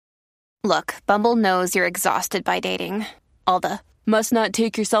Look, Bumble knows you're exhausted by dating. All the, must not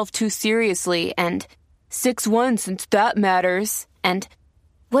take yourself too seriously, and 6'1" since that matters, and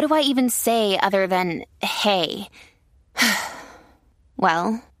what do I even say other than, hey?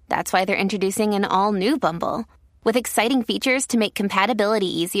 Well, that's why they're introducing an all-new Bumble, with exciting features to make compatibility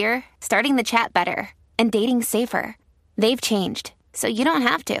easier, starting the chat better, and dating safer. They've changed, so you don't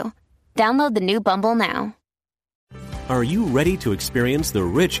have to. Download the new Bumble now. Are you ready to experience the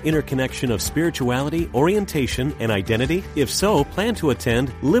rich interconnection of spirituality, orientation, and identity? If so, plan to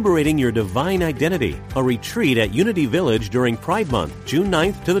attend Liberating Your Divine Identity, a retreat at Unity Village during Pride Month, June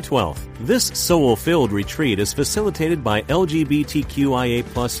 9th to the 12th. This soul-filled retreat is facilitated by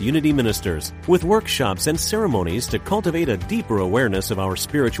LGBTQIA+ Unity ministers, with workshops and ceremonies to cultivate a deeper awareness of our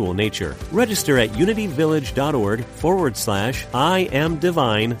spiritual nature. Register at unityvillage.org/I Am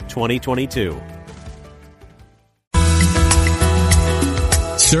Divine 2022.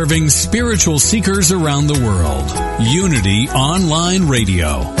 Serving spiritual seekers around the world. Unity Online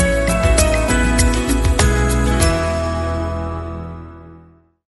Radio.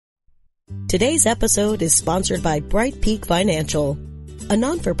 Today's episode is sponsored by Bright Peak Financial, a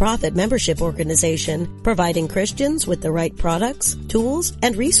non-for-profit membership organization providing Christians with the right products, tools,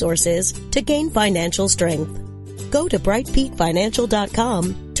 and resources to gain financial strength. Go to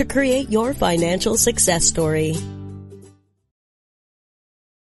brightpeakfinancial.com to create your financial success story.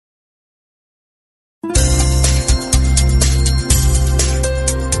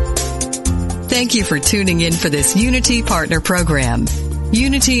 Thank you for tuning in for this Unity Partner Program.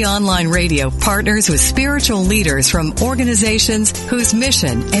 Unity Online Radio partners with spiritual leaders from organizations whose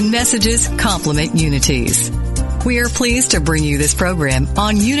mission and messages complement Unity's. We are pleased to bring you this program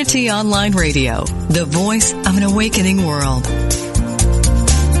on Unity Online Radio, the voice of an awakening world.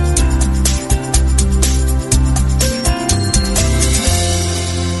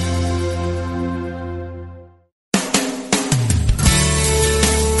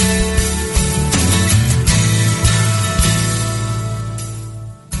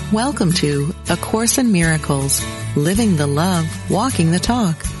 Welcome to A Course in Miracles, Living the Love, Walking the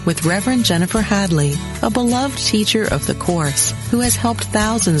Talk, with Reverend Jennifer Hadley, a beloved teacher of the Course who has helped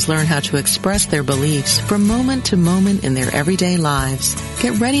thousands learn how to express their beliefs from moment to moment in their everyday lives.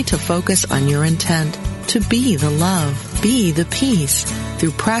 Get ready to focus on your intent to be the love, be the peace,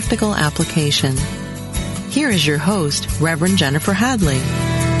 through practical application. Here is your host, Reverend Jennifer Hadley.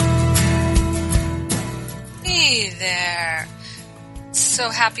 Hey there. So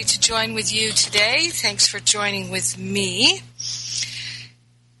happy to join with you today. Thanks for joining with me.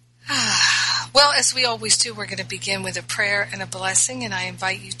 Well, as we always do, we're going to begin with a prayer and a blessing, and I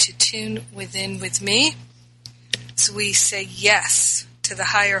invite you to tune within with me as we say yes to the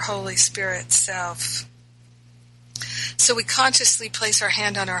higher Holy Spirit self. So we consciously place our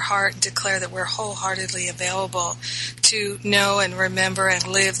hand on our heart and declare that we're wholeheartedly available to know and remember and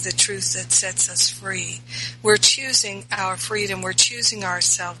live the truth that sets us free. We're choosing our freedom. We're choosing our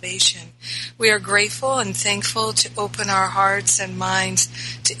salvation. We are grateful and thankful to open our hearts and minds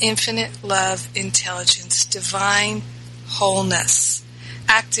to infinite love, intelligence, divine wholeness,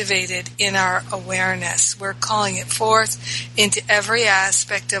 activated in our awareness. We're calling it forth into every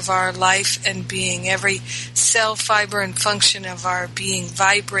aspect of our life and being, every cell, fiber, and function of our being,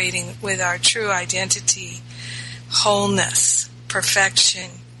 vibrating with our true identity, wholeness, perfection,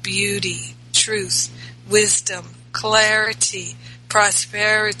 beauty, truth, wisdom, clarity,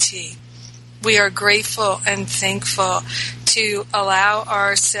 prosperity. We are grateful and thankful to allow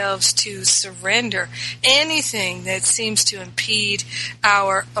ourselves to surrender anything that seems to impede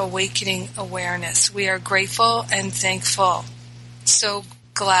our awakening awareness. We are grateful and thankful. So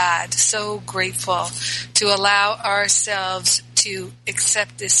glad, so grateful to allow ourselves to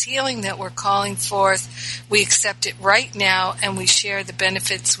accept this healing that we're calling forth. We accept it right now, and we share the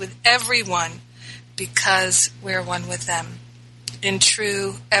benefits with everyone because we're one with them. In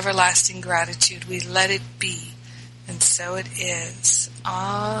true, everlasting gratitude, we let it be, and so it is.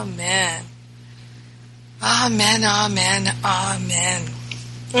 Amen. Amen, amen, amen.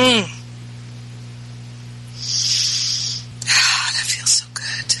 That feels so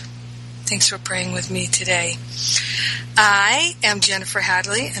good. Thanks for praying with me today. I am Jennifer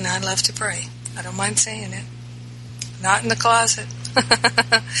Hadley, and I love to pray. I don't mind saying it. Not in the closet.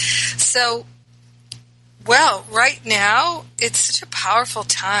 Well, right now, it's such a powerful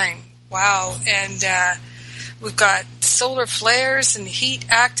time. Wow. And we've got solar flares and heat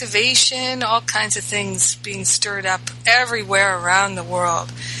activation, all kinds of things being stirred up everywhere around the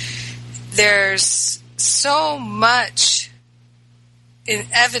world. There's so much in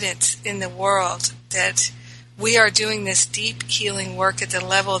evidence in the world that we are doing this deep healing work at the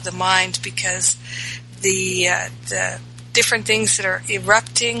level of the mind because the different things that are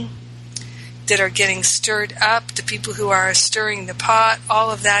erupting, that are getting stirred up, the people who are stirring the pot,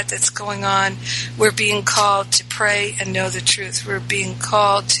 all of that that's going on, we're being called to pray and know the truth. We're being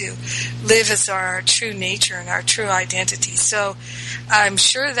called to live as our true nature and our true identity. So I'm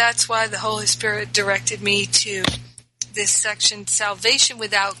sure that's why the Holy Spirit directed me to this section, Salvation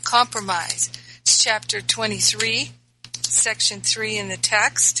Without Compromise. It's chapter 23, section 3 in the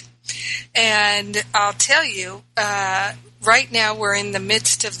text. And I'll tell you, right now we're in the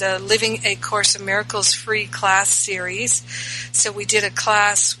midst of the Living A Course in Miracles free class series. So we did a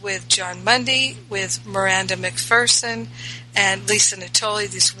class with John Mundy, with Miranda McPherson, and Lisa Natoli,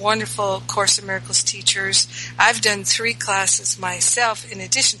 these wonderful Course in Miracles teachers. I've done 3 classes myself in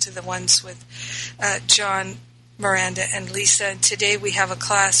addition to the ones with John, Miranda, and Lisa. And today we have a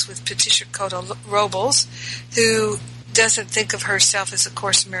class with Patricia Cota Robles, who doesn't think of herself as a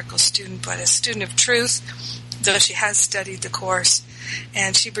Course in Miracles student, but a student of truth, though she has studied the Course.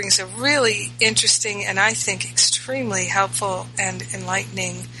 And she brings a really interesting and I think extremely helpful and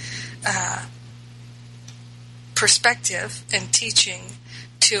enlightening perspective and teaching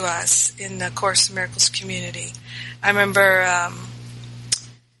to us in the Course in Miracles community. I remember,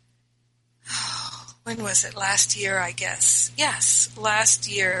 when was it? Last year, I guess. Yes, last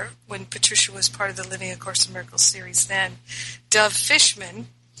year when Patricia was part of the Living A Course in Miracles series then, Dove Fishman,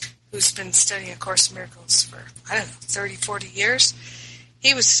 who's been studying A Course in Miracles for, 30, 40 years,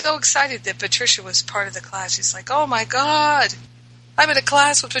 he was so excited that Patricia was part of the class. He's like, oh my God, I'm in a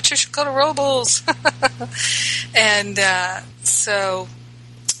class with Patricia Cota Robles. And so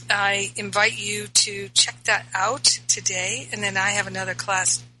I invite you to check that out today. And then I have another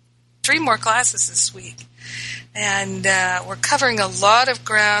class, 3 more classes this week. And we're covering a lot of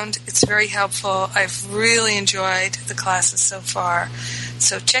ground. It's very helpful. I've really enjoyed the classes so far.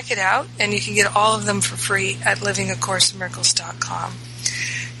 So check it out, and you can get all of them for free at livingacourseofmiracles.com.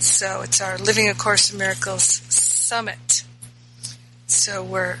 So it's our Living A Course in Miracles Summit. So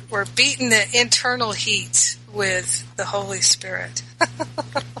we're beating the internal heat with the Holy Spirit.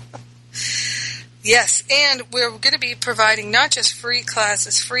 Yes, and we're going to be providing not just free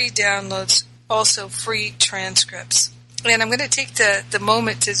classes, free downloads, also free transcripts. And I'm going to take the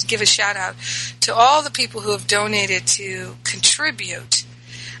moment to give a shout out to all the people who have donated to contribute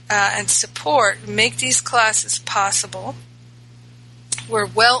and support, make these classes possible. We're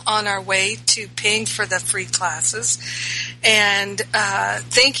well on our way to paying for the free classes. And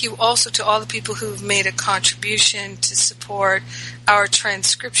thank you also to all the people who've made a contribution to support our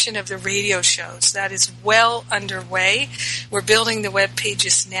transcription of the radio shows. That is well underway. We're building the web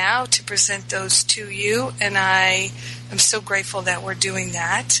pages now to present those to you, and I am so grateful that we're doing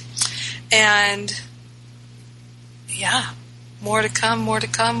that. And yeah, more to come, more to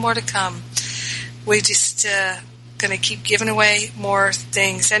come, more to come. We just going to keep giving away more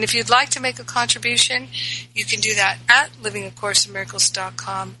things. And if you'd like to make a contribution, you can do that at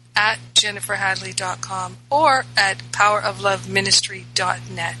livingacourseofmiracles.com, at jenniferhadley.com, or at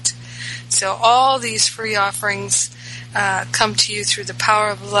powerofloveministry.net. So all these free offerings come to you through the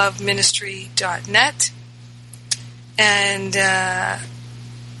powerofloveministry.net. And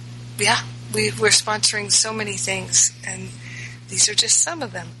we're sponsoring so many things, and these are just some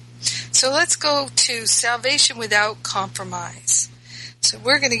of them. So let's go to Salvation Without Compromise. So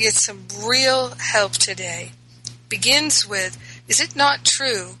we're going to get some real help today. Begins with, is it not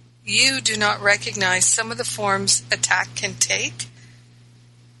true you do not recognize some of the forms attack can take?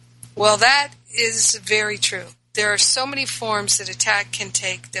 Well, that is very true. There are so many forms that attack can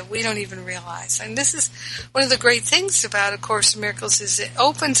take that we don't even realize. And this is one of the great things about A Course in Miracles, is it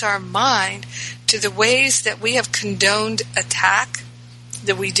opens our mind to the ways that we have condoned attack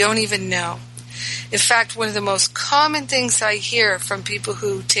that we don't even know. In fact, one of the most common things I hear from people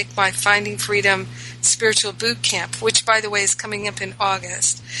who take my Finding Freedom Spiritual Boot Camp, which, by the way, is coming up in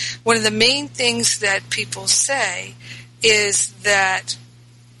August, one of the main things that people say is that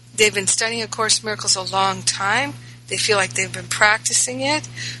they've been studying A Course in Miracles a long time. They feel like they've been practicing it,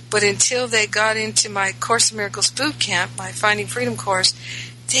 but until they got into my Course in Miracles Boot Camp, my Finding Freedom course,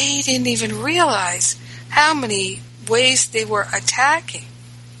 they didn't even realize how many ways they were attacking.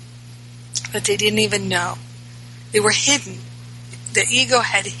 But they didn't even know. They were hidden. The ego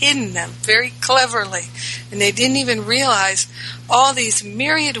had hidden them very cleverly, and they didn't even realize all these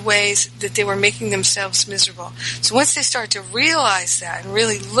myriad ways that they were making themselves miserable. So once they start to realize that and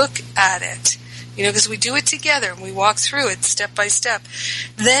really look at it, because we do it together and we walk through it step by step,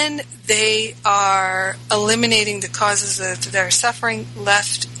 then they are eliminating the causes of their suffering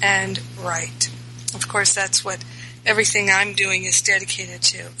left and right. Of course, that's what everything I'm doing is dedicated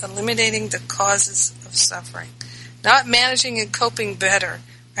to, eliminating the causes of suffering. Not managing and coping better,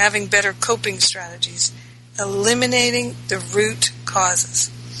 or having better coping strategies, eliminating the root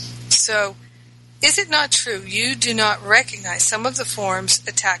causes. So, is it not true you do not recognize some of the forms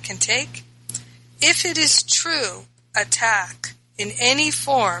attack can take? If it is true, attack in any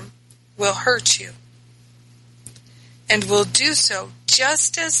form will hurt you, and will do so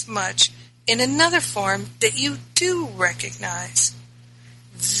just as much in another form that you do recognize.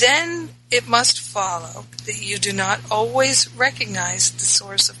 Then it must follow that you do not always recognize the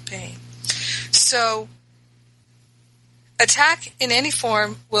source of pain. So, attack in any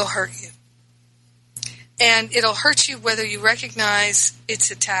form will hurt you. And it'll hurt you whether you recognize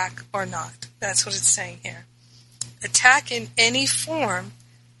its attack or not. That's what it's saying here. Attack in any form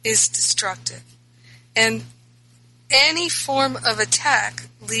is destructive. And any form of attack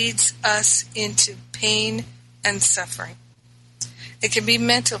leads us into pain and suffering. It can be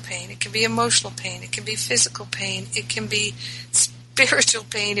mental pain, it can be emotional pain, it can be physical pain, it can be spiritual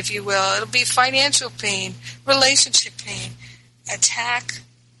pain, if you will. It'll be financial pain, relationship pain. Attack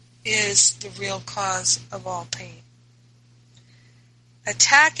is the real cause of all pain.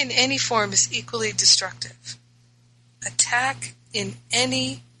 Attack in any form is equally destructive. Attack in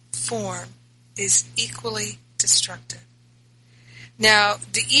any form is equally destructive. Now,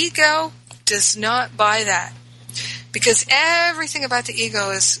 the ego does not buy that, because everything about the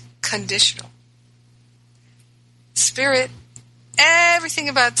ego is conditional. Spirit, everything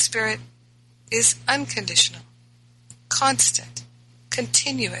about spirit is unconditional, constant,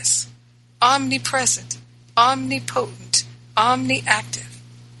 continuous, omnipresent, omnipotent, omniactive.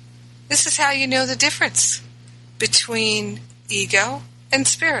 This is how you know the difference between ego and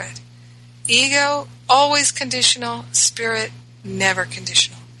spirit. Ego, always conditional. Spirit, never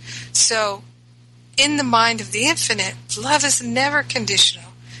conditional. So, in the mind of the infinite, love is never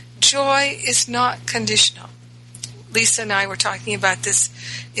conditional. Joy is not conditional. Lisa and I were talking about this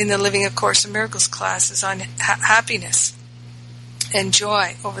in the Living A Course in Miracles classes on happiness and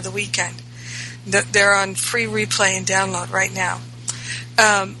joy over the weekend. They're on free replay and download right now.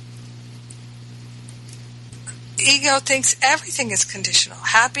 Ego thinks everything is conditional.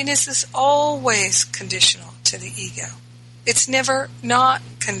 Happiness is always conditional to the ego. It's never not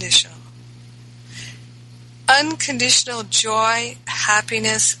conditional. Unconditional joy,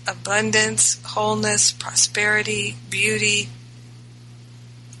 happiness, abundance, wholeness, prosperity, beauty,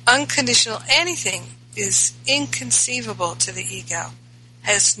 unconditional anything is inconceivable to the ego.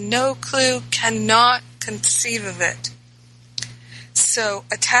 Has no clue, cannot conceive of it. So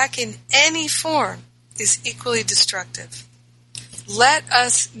attack in any form is equally destructive. Let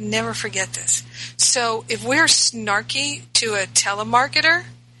us never forget this. So if we're snarky to a telemarketer,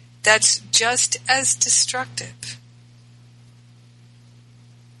 that's just as destructive.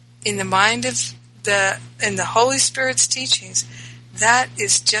 In the mind of in the Holy Spirit's teachings, that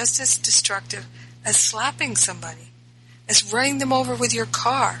is just as destructive as slapping somebody, as running them over with your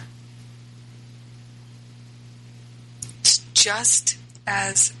car. It's just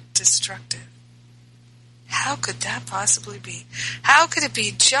as destructive. How could that possibly be? How could it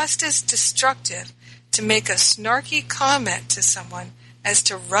be just as destructive to make a snarky comment to someone as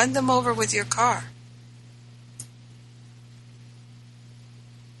to run them over with your car?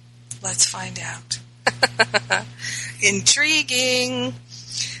 Let's find out. Intriguing.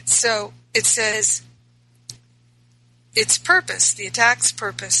 So it says, its purpose, the attack's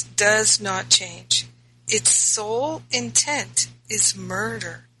purpose, does not change. Its sole intent is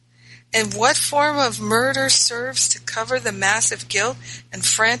murder. And what form of murder serves to cover the massive guilt and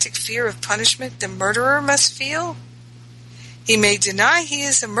frantic fear of punishment the murderer must feel? He may deny he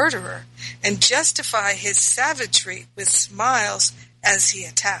is a murderer and justify his savagery with smiles as he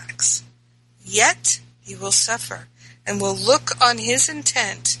attacks. Yet he will suffer and will look on his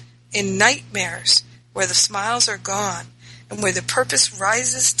intent in nightmares where the smiles are gone and where the purpose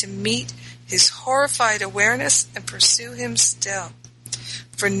rises to meet his horrified awareness and pursue him still.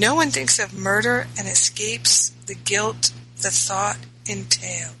 For no one thinks of murder and escapes the guilt the thought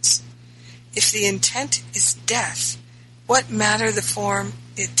entails. If the intent is death, what matter the form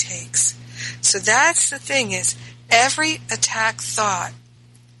it takes? So that's the thing, is every attack thought,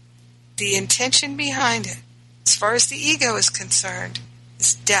 the intention behind it, as far as the ego is concerned,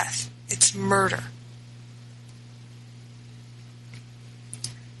 is death. It's murder.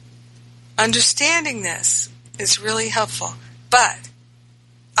 Understanding this is really helpful, but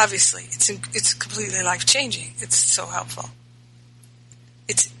obviously it's completely life-changing. It's so helpful.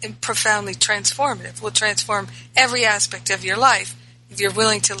 It's profoundly transformative. It will transform every aspect of your life if you're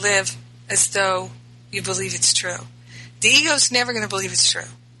willing to live as though you believe it's true. The ego's never going to believe it's true.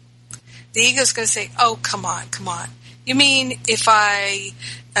 The ego's going to say, oh, come on. You mean if I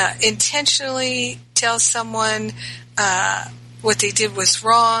intentionally tell someone what they did was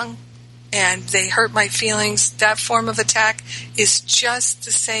wrong and they hurt my feelings, that form of attack is just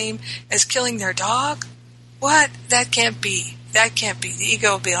the same as killing their dog? What? That can't be. That can't be. The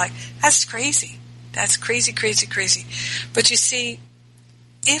ego will be like, that's crazy. That's crazy. But you see,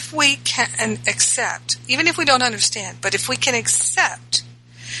 if we can accept, even if we don't understand, but if we can accept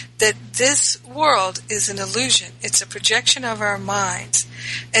that this world is an illusion, it's a projection of our minds,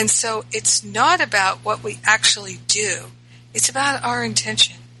 and so it's not about what we actually do, it's about our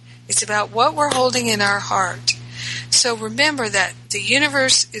intention. It's about what we're holding in our heart. So remember that the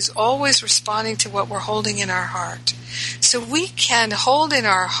universe is always responding to what we're holding in our heart. So we can hold in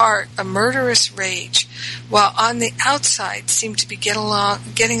our heart a murderous rage while on the outside seem to be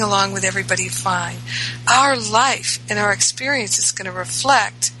getting along with everybody fine. Our life and our experience is going to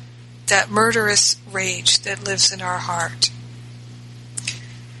reflect that murderous rage that lives in our heart.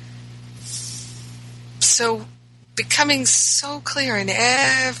 So becoming so clear in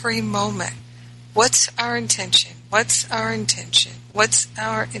every moment, what's our intention? What's our intention? What's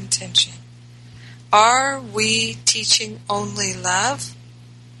our intention? Are we teaching only love?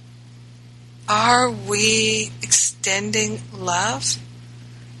 Are we extending love?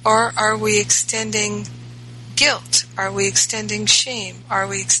 Or are we extending guilt? Are we extending shame? Are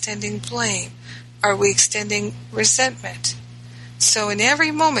we extending blame? Are we extending resentment? So in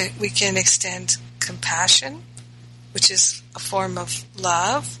every moment we can extend compassion, which is a form of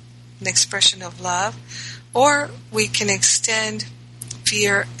love, an expression of love, or we can extend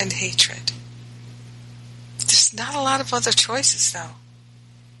fear and hatred. There's not a lot of other choices, though.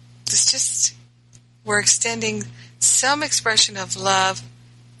 We're extending some expression of love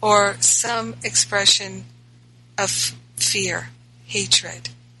or some expression of fear, hatred,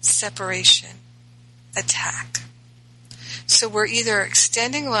 separation, attack. So we're either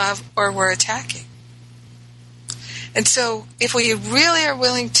extending love or we're attacking. And so if we really are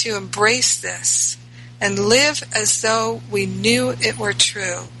willing to embrace this and live as though we knew it were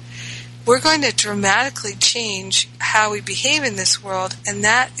true, we're going to dramatically change how we behave in this world, and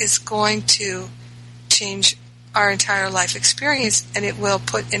that is going to change our entire life experience, and it will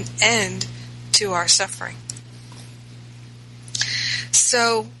put an end to our suffering.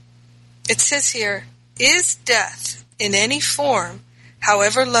 So it says here, is death in any form,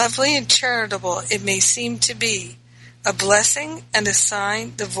 however lovely and charitable it may seem to be, a blessing and a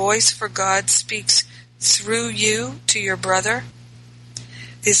sign the voice for God speaks through you to your brother?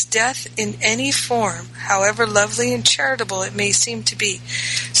 Is death in any form, however lovely and charitable it may seem to be?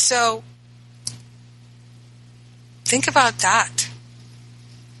 So, think about that.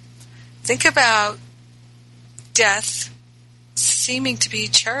 Think about death seeming to be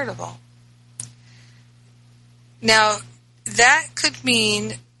charitable. Now, that could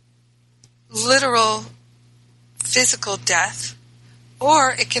mean literal physical death,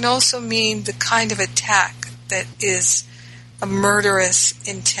 or it can also mean the kind of attack that is a murderous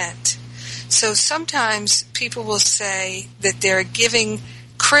intent. So sometimes people will say that they're giving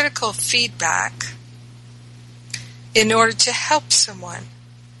critical feedback in order to help someone.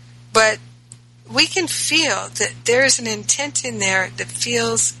 But we can feel that there's an intent in there that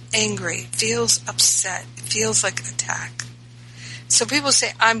feels angry, feels upset, feels like attack. So people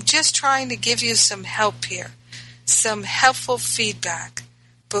say, I'm just trying to give you some help here, some helpful feedback.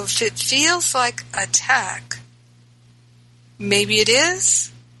 But if it feels like attack, maybe it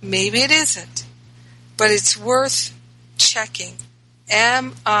is, maybe it isn't. But it's worth checking.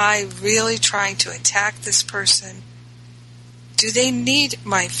 Am I really trying to attack this person? Do they need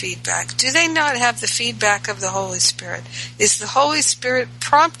my feedback? Do they not have the feedback of the Holy Spirit? Is the Holy Spirit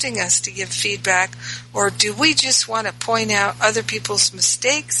prompting us to give feedback, or do we just want to point out other people's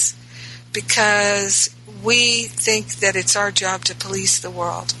mistakes because we think that it's our job to police the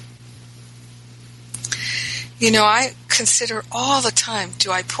world? You know, I consider all the time,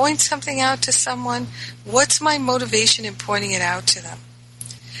 do I point something out to someone? What's my motivation in pointing it out to them?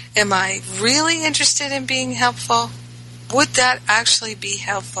 Am I really interested in being helpful? Would that actually be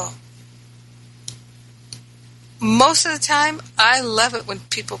helpful? Most of the time, I love it when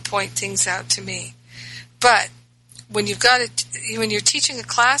people point things out to me. But when when you're teaching a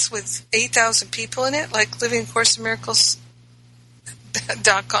class with 8,000 people in it, like Living Course in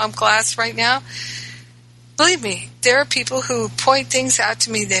Miracles.com class right now, believe me, there are people who point things out to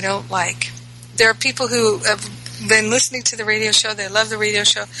me they don't like. There are people who have been listening to the radio show, they love the radio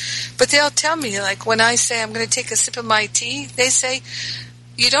show, but they'll tell me, like when I say I'm going to take a sip of my tea, they say,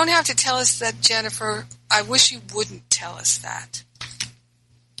 you don't have to tell us that, Jennifer. I wish you wouldn't tell us that.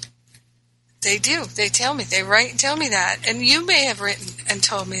 They do. They tell me. They write and tell me that. And you may have written and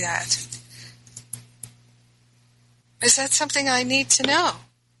told me that. Is that something I need to know?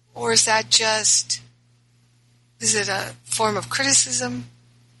 Or is that just, is it a form of criticism?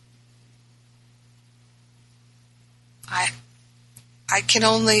 I can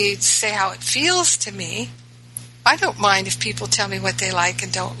only say how it feels to me. I don't mind if people tell me what they like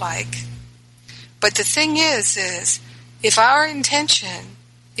and don't like. But the thing is if our intention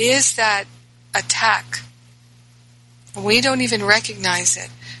is that attack, we don't even recognize it,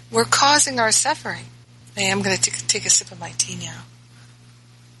 we're causing our suffering. Hey, I'm going to take a sip of my tea now.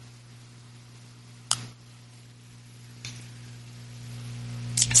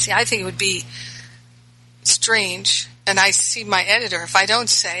 See, I think it would be strange, and I see my editor, if I don't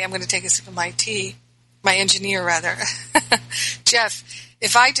say I'm going to take a sip of my tea, my engineer rather, Jeff,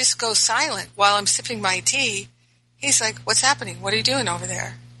 if I just go silent while I'm sipping my tea, he's like, what's happening? What are you doing over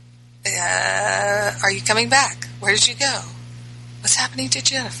there? Are you coming back? Where did you go? What's happening to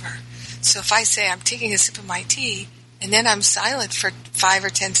Jennifer? So if I say I'm taking a sip of my tea and then I'm silent for 5 or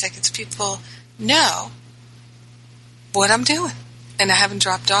 10 seconds, people know what I'm doing. And I haven't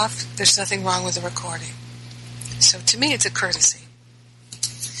dropped off. There's nothing wrong with the recording. So to me, it's a courtesy.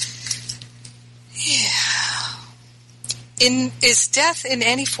 Yeah. Is death in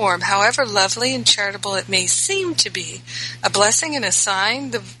any form, however lovely and charitable it may seem to be, a blessing and a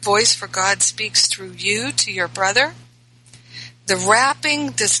sign the voice for God speaks through you to your brother? The wrapping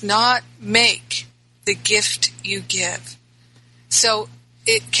does not make the gift you give. So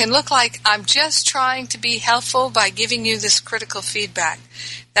it can look like I'm just trying to be helpful by giving you this critical feedback.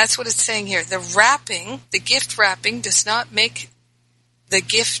 That's what it's saying here. The wrapping, the gift wrapping, does not make the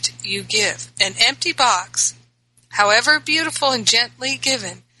gift you give. An empty box, however beautiful and gently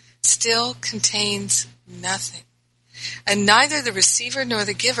given, still contains nothing. And neither the receiver nor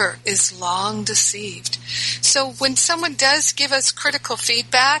the giver is long deceived. So when someone does give us critical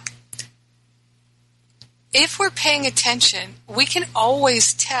feedback, if we're paying attention, we can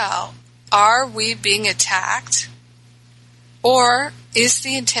always tell, are we being attacked? Or is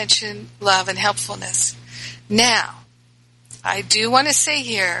the intention love and helpfulness? Now, I do want to say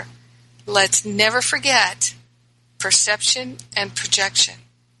here, let's never forget perception and projection,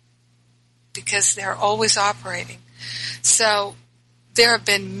 because they're always operating. So there have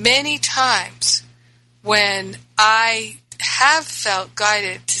been many times when I have felt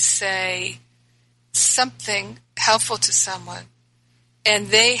guided to say something helpful to someone, and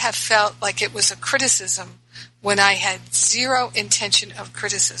they have felt like it was a criticism when I had zero intention of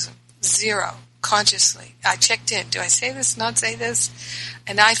criticism. Zero. Consciously. I checked in. Do I say this, not say this?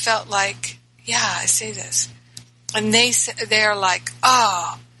 And I felt like, yeah, I say this. And they're like,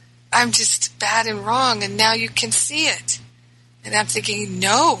 oh, I'm just bad and wrong, and now you can see it. And I'm thinking,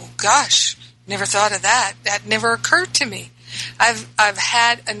 no, gosh, never thought of that. That never occurred to me. I've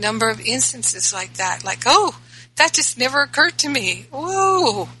had a number of instances like that, like, oh, that just never occurred to me.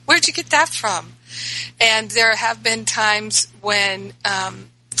 Whoa, where'd you get that from? And there have been times when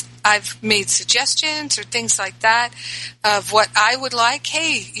I've made suggestions or things like that of what I would like.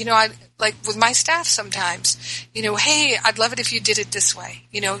 Hey, I like with my staff sometimes, hey, I'd love it if you did it this way.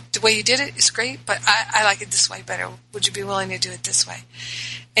 The way you did it is great, but I like it this way better. Would you be willing to do it this way?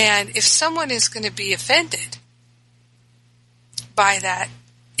 And if someone is going to be offended by that,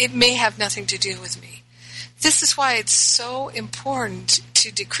 it may have nothing to do with me. This is why it's so important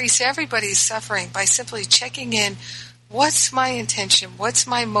to decrease everybody's suffering by simply checking in. What's my intention? What's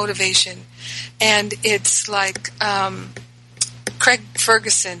my motivation? And it's like Craig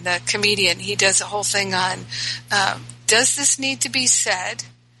Ferguson, the comedian, he does a whole thing on, does this need to be said?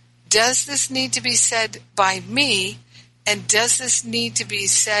 Does this need to be said by me? And does this need to be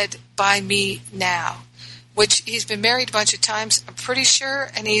said by me now? Which he's been married a bunch of times, I'm pretty sure,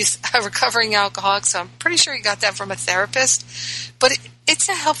 and he's a recovering alcoholic, so I'm pretty sure he got that from a therapist. But it's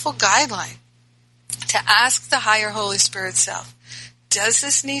a helpful guideline to ask the higher Holy Spirit self, does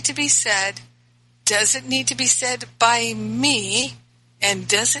this need to be said? Does it need to be said by me? And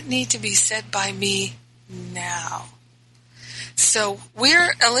does it need to be said by me now? So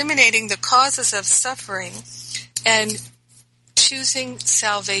we're eliminating the causes of suffering and choosing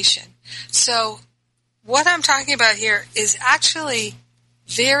salvation. So what I'm talking about here is actually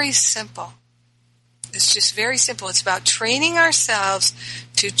very simple. It's just very simple. It's about training ourselves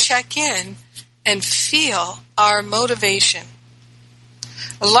to check in and feel our motivation.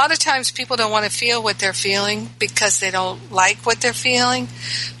 A lot of times people don't want to feel what they're feeling because they don't like what they're feeling.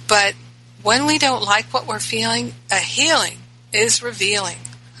 But when we don't like what we're feeling, a healing is revealing.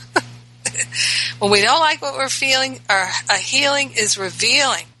 When we don't like what we're feeling, a healing is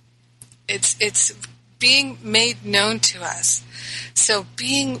revealing. It's being made known to us. So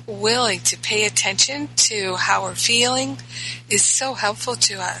being willing to pay attention to how we're feeling is so helpful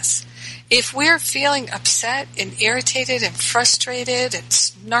to us. If we're feeling upset and irritated and frustrated and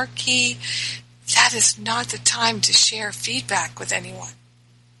snarky, that is not the time to share feedback with anyone.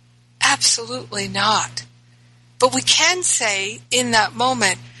 Absolutely not. But we can say in that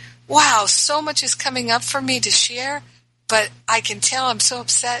moment, wow, so much is coming up for me to share, but I can tell I'm so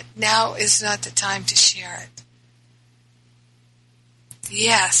upset, now is not the time to share it.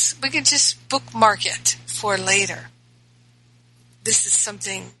 Yes, we can just bookmark it for later. This is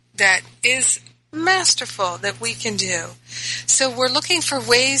something that is masterful that we can do. So we're looking for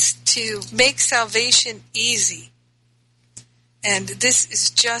ways to make salvation easy. And this is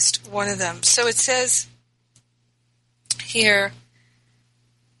just one of them. So it says here,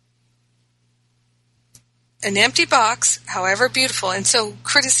 an empty box, however beautiful. And so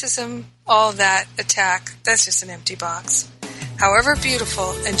criticism, all that, attack, that's just an empty box. However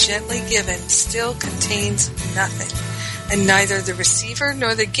beautiful and gently given, still contains nothing. And neither the receiver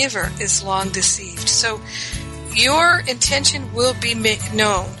nor the giver is long deceived. So your intention will be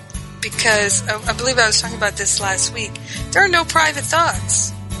known, because I believe I was talking about this last week. There are no private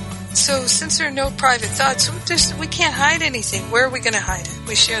thoughts. So since there are no private thoughts, we can't hide anything. Where are we going to hide it?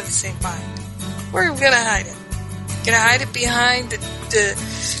 We share the same mind. Where are we going to hide it? Going to hide it behind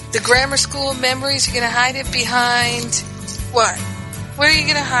the grammar school memories? You're going to hide it behind what? Where are you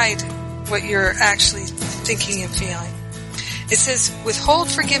going to hide what you're actually thinking and feeling? It says, withhold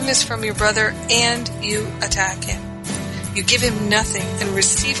forgiveness from your brother and you attack him. You give him nothing and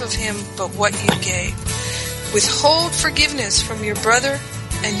receive of him but what you gave. Withhold forgiveness from your brother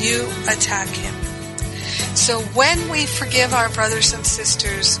and you attack him. So when we forgive our brothers and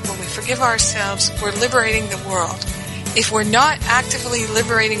sisters, when we forgive ourselves, we're liberating the world. If we're not actively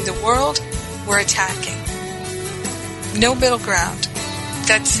liberating the world, we're attacking. No middle ground.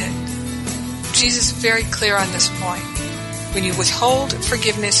 That's it. Jesus is very clear on this point. When you withhold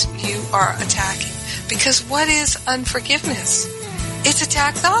forgiveness, you are attacking. Because what is unforgiveness? It's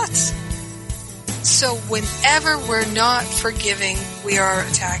attack thoughts. So whenever we're not forgiving, we are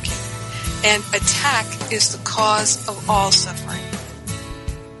attacking. And attack is the cause of all suffering.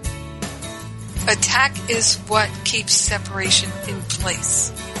 Attack is what keeps separation in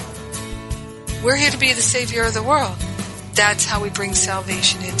place. We're here to be the Savior of the world. That's how we bring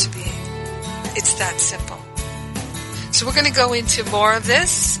salvation into being. It's that simple. So we're going to go into more of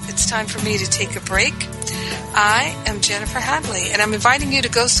this. It's time for me to take a break. I am Jennifer Hadley, and I'm inviting you to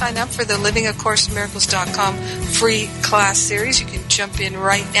go sign up for the LivingACourseInMiracles.com free class series. You can jump in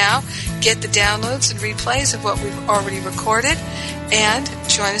right now, get the downloads and replays of what we've already recorded, and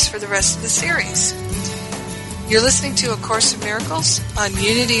join us for the rest of the series. You're listening to A Course in Miracles on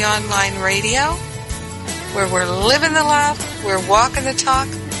Unity Online Radio, where we're living the love, we're walking the talk,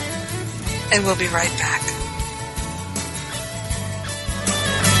 and we'll be right back.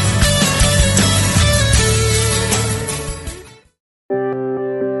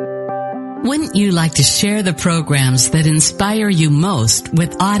 Wouldn't you like to share the programs that inspire you most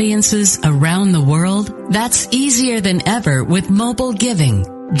with audiences around the world? That's easier than ever with mobile giving.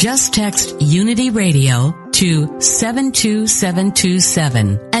 Just text Unity Radio to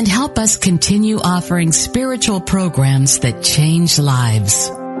 72727 and help us continue offering spiritual programs that change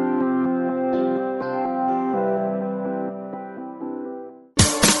lives.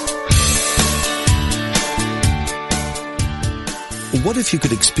 What if you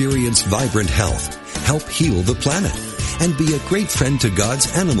could experience vibrant health, help heal the planet, and be a great friend to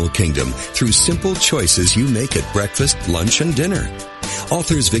God's animal kingdom through simple choices you make at breakfast, lunch, and dinner?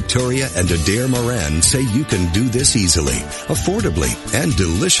 Authors Victoria and Adair Moran say you can do this easily, affordably, and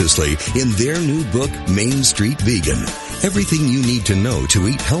deliciously in their new book, Main Street Vegan. Everything you need to know to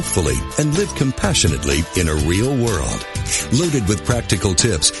eat healthfully and live compassionately in a real world. Loaded with practical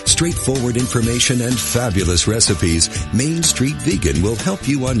tips, straightforward information, and fabulous recipes, Main Street Vegan will help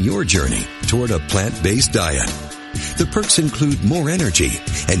you on your journey toward a plant-based diet. The perks include more energy,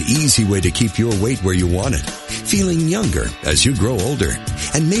 an easy way to keep your weight where you want it, feeling younger as you grow older,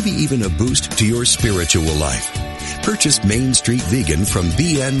 and maybe even a boost to your spiritual life. Purchase Main Street Vegan from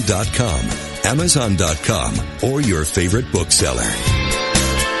BN.com, Amazon.com, or your favorite bookseller.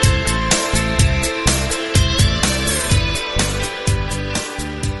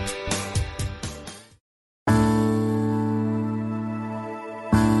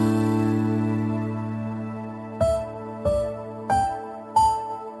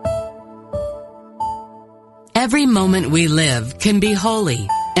 Every moment we live can be holy,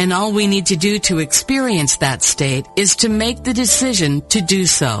 And all we need to do to experience that state is to make the decision to do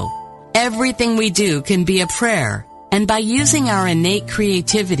so. Everything we do can be a prayer, and by using our innate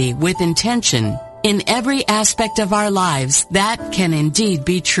creativity with intention in every aspect of our lives, that can indeed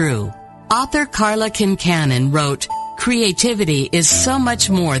be true. Author Carla Kincannon wrote, "Creativity is so much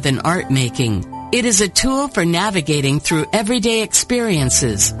more than art making. It is a tool for navigating through everyday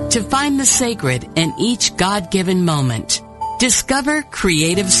experiences to find the sacred in each God-given moment." Discover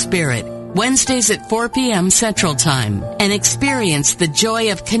Creative Spirit, Wednesdays at 4 p.m. Central Time, and experience the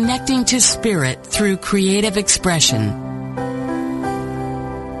joy of connecting to Spirit through creative expression.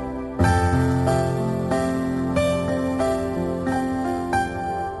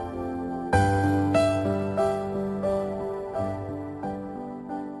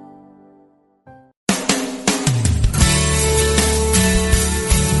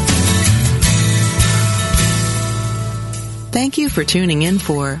 Thank you for tuning in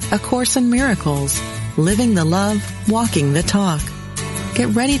for A Course in Miracles, Living the Love, Walking the Talk. Get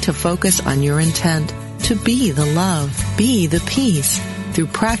ready to focus on your intent to be the love, be the peace through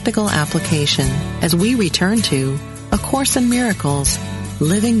practical application as we return to A Course in Miracles,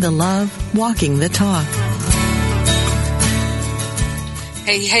 Living the Love, Walking the Talk.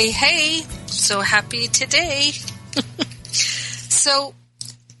 Hey, hey, hey. So happy today. So,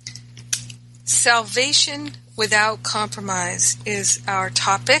 salvation without compromise is our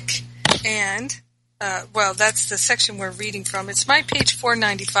topic, and that's the section we're reading from. It's my page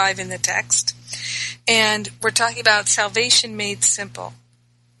 495 in the text, and we're talking about salvation made simple.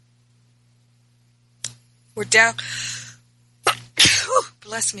 We're down,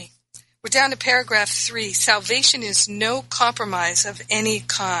 bless me. We're down to paragraph 3. Salvation is no compromise of any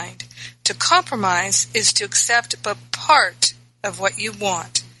kind. To compromise is to accept but part of what you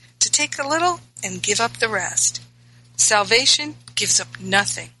want, to take a little and give up the rest. Salvation gives up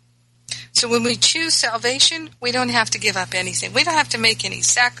nothing. So when we choose salvation, we don't have to give up anything. We don't have to make any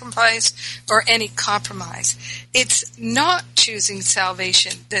sacrifice or any compromise. It's not choosing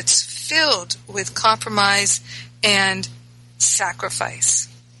salvation that's filled with compromise and sacrifice.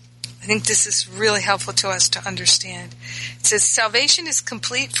 I think this is really helpful to us to understand. It says salvation is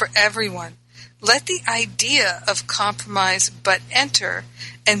complete for everyone. Let the idea of compromise but enter,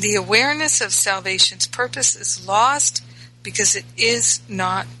 and the awareness of salvation's purpose is lost because it is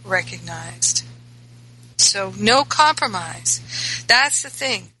not recognized. So no compromise. That's the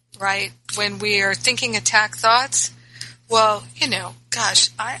thing, right? When we are thinking attack thoughts, well,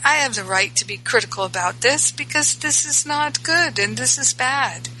 I have the right to be critical about this because this is not good and this is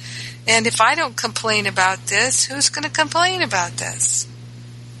bad. And if I don't complain about this, who's going to complain about this?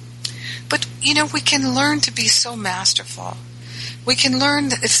 But, we can learn to be so masterful. We can learn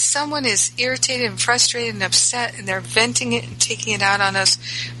that if someone is irritated and frustrated and upset and they're venting it and taking it out on us,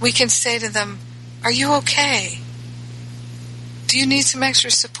 we can say to them, "Are you okay? Do you need some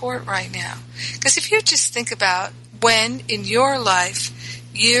extra support right now?" Because if you just think about when in your life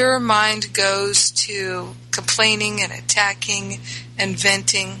your mind goes to complaining and attacking and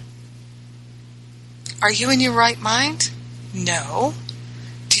venting, are you in your right mind? No.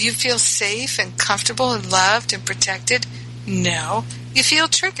 Do you feel safe and comfortable and loved and protected? No. You feel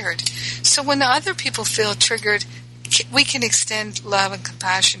triggered. So when other people feel triggered, we can extend love and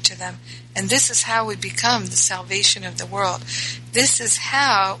compassion to them. And this is how we become the salvation of the world. This is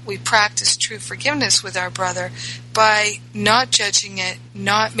how we practice true forgiveness with our brother, by not judging it,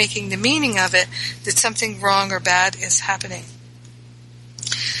 not making the meaning of it that something wrong or bad is happening.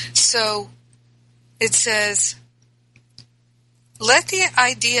 So it says, let the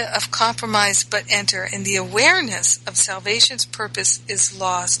idea of compromise but enter, and the awareness of salvation's purpose is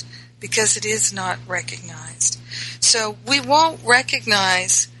lost because it is not recognized. So we won't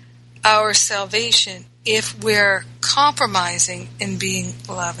recognize our salvation if we're compromising in being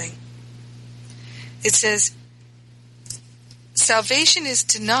loving. It says, salvation is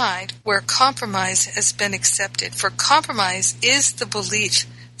denied where compromise has been accepted, for compromise is the belief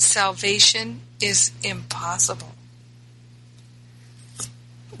salvation is impossible.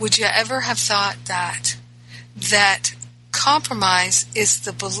 Would you ever have thought that compromise is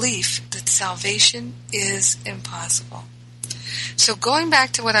the belief that salvation is impossible? So going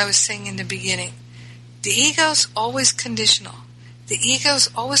back to what I was saying in the beginning, the ego's always conditional. The ego's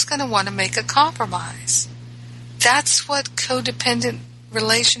always going to want to make a compromise. That's what codependent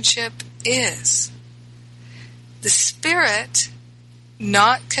relationship is. The spirit,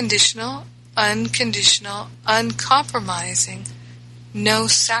 not conditional, unconditional, uncompromising, no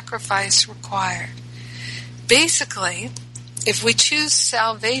sacrifice required. Basically, if we choose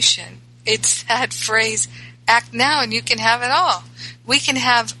salvation, it's that phrase, act now and you can have it all. We can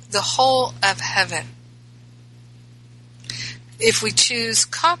have the whole of heaven. If we choose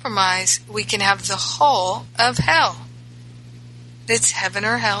compromise, we can have the whole of hell. It's heaven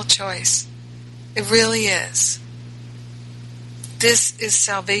or hell choice. It really is. This is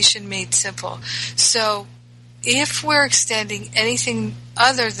salvation made simple. So if we're extending anything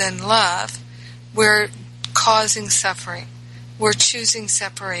other than love, we're causing suffering. We're choosing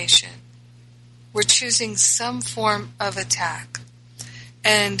separation. We're choosing some form of attack.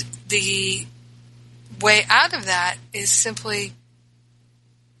 And the way out of that is simply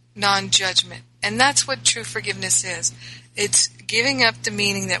non-judgment. And that's what true forgiveness is. It's giving up the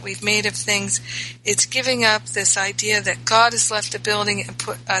meaning that we've made of things. It's giving up this idea that God has left the building and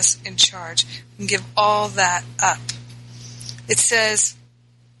put us in charge. And give all that up. It says,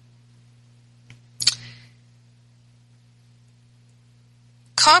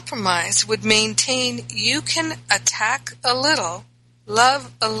 compromise would maintain you can attack a little,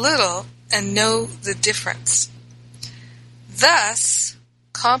 love a little, and know the difference. Thus,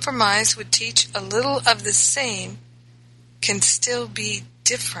 compromise would teach a little of the same can still be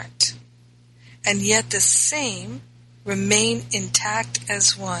different, and yet the same remain intact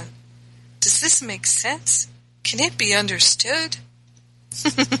as one. Does this make sense? Can it be understood?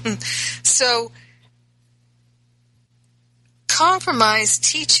 So, compromise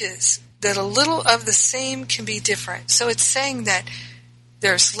teaches that a little of the same can be different. So it's saying that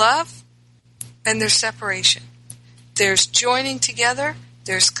there's love and there's separation. There's joining together,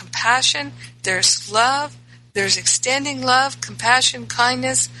 there's compassion, there's love, there's extending love, compassion,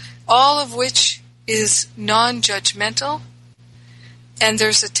 kindness, all of which is non-judgmental, and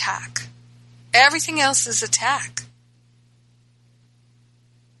there's attack. Everything else is attack.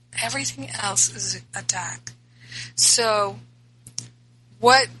 Everything else is attack. So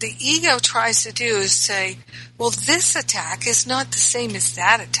what the ego tries to do is say, well, this attack is not the same as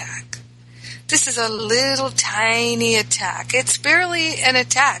that attack. This is a little tiny attack. It's barely an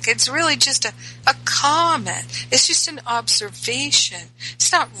attack. It's really just a comment. It's just an observation.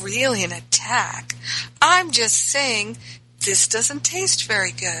 It's not really an attack. I'm just saying this doesn't taste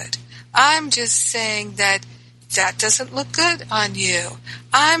very good. I'm just saying that doesn't look good on you.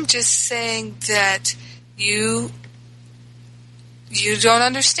 I'm just saying that you don't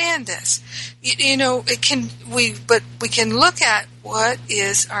understand this. But we can look at what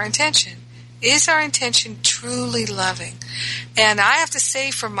is our intention. Is our intention truly loving? And I have to say,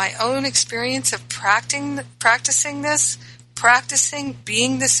 from my own experience of practicing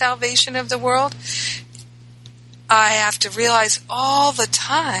being the salvation of the world, I have to realize all the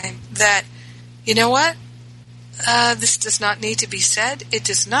time that, you know what? This does not need to be said. It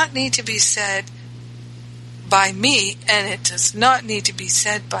does not need to be said by me, and it does not need to be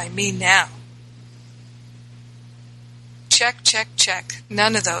said by me now. Check, check, check.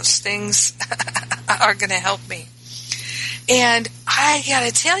 None of those things are going to help me. And I got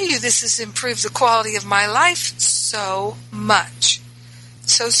to tell you, this has improved the quality of my life so much.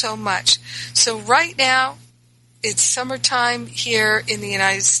 So much. So right now, it's summertime here in the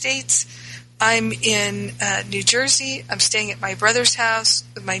United States. I'm in New Jersey. I'm staying at my brother's house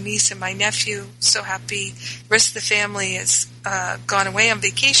with my niece and my nephew. So happy. The rest of the family has gone away on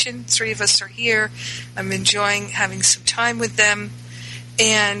vacation. 3 of us are here. I'm enjoying having some time with them.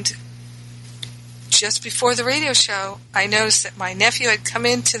 And just before the radio show, I noticed that my nephew had come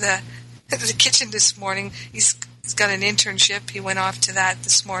into the kitchen this morning. He's got an internship. He went off to that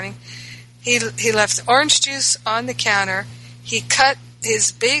this morning. He left orange juice on the counter. He cut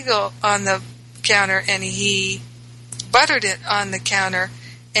his bagel on the counter and he buttered it on the counter,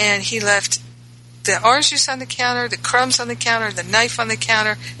 and he left the orange juice on the counter, the crumbs on the counter, the knife on the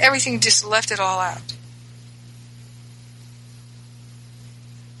counter, everything, just left it all out.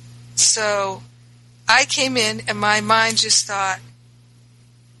 So I came in and my mind just thought,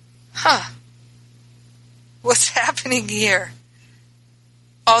 what's happening here?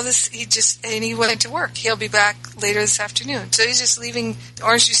 All this, he went to work. He'll be back later this afternoon. So he's just leaving the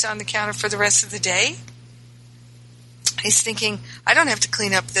orange juice on the counter for the rest of the day. He's thinking, I don't have to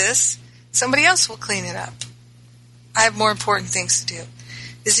clean up this. Somebody else will clean it up. I have more important things to do.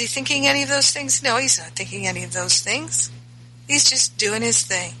 Is he thinking any of those things? No, he's not thinking any of those things. He's just doing his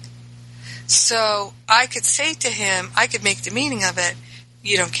thing. So I could say to him, I could make the meaning of it,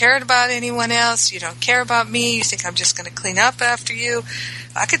 you don't care about anyone else. You don't care about me. You think I'm just going to clean up after you.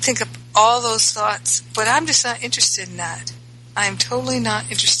 I could think of all those thoughts, but I'm just not interested in that. I am totally not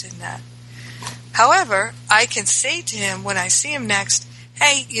interested in that. However, I can say to him when I see him next,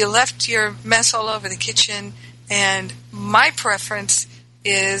 hey, you left your mess all over the kitchen, and my preference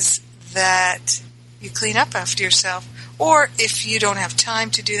is that You clean up after yourself. Or if you don't have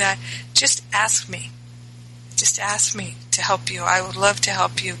time to do that, just ask me. Just ask me to help you. I would love to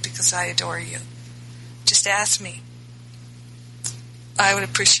help you because I adore you. Just ask me. I would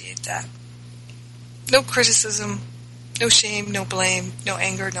appreciate that. No criticism, no shame, no blame, no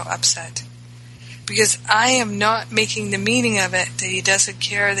anger, no upset. Because I am not making the meaning of it that he doesn't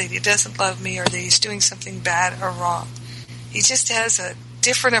care, that he doesn't love me, or that he's doing something bad or wrong. He just has a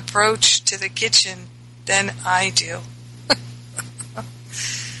different approach to the kitchen than I do.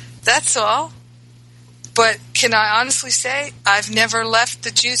 That's all. But can I honestly say I've never left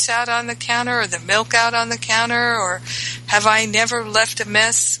the juice out on the counter or the milk out on the counter, or have I never left a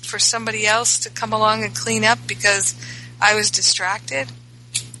mess for somebody else to come along and clean up because I was distracted?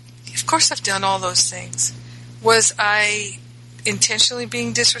 Of course I've done all those things. Was I intentionally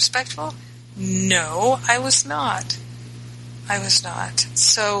being disrespectful? No, I was not. I was not.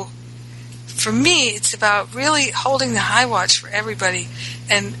 So for me, it's about really holding the high watch for everybody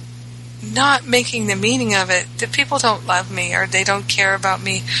and not making the meaning of it that people don't love me or they don't care about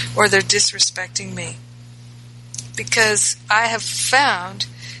me or they're disrespecting me. Because I have found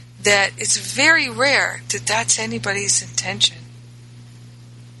that it's very rare that that's anybody's intention.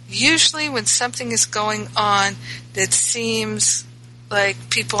 Usually when something is going on that seems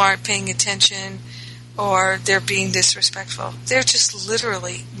like people aren't paying attention or they're being disrespectful, they're just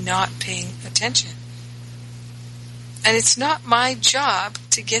literally not paying attention. And it's not my job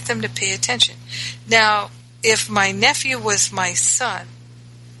to get them to pay attention. Now, if my nephew was my son,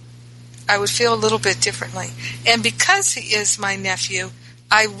 I would feel a little bit differently. And because he is my nephew,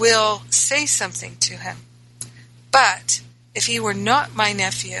 I will say something to him. But if he were not my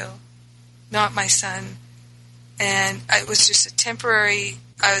nephew, not my son, and I was just a temporary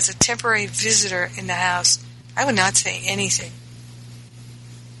visitor in the house, I would not say anything.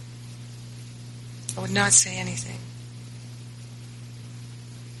 I would not say anything.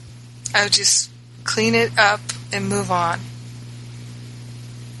 I would just clean it up and move on.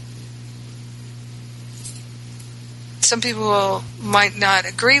 Some people might not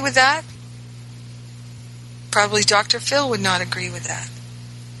agree with that. Probably Dr. Phil would not agree with that.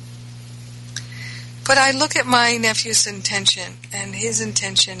 But I look at my nephew's intention, and his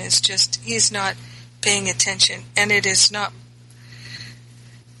intention is just, he's not paying attention. And it is not,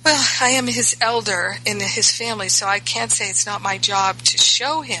 well, I am his elder in his family, so I can't say it's not my job to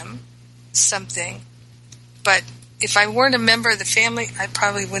show him something. But if I weren't a member of the family, I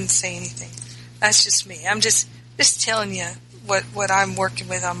probably wouldn't say anything. That's just me. I'm just telling you what I'm working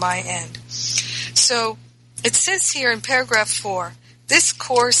with on my end. So it says here in paragraph 4, this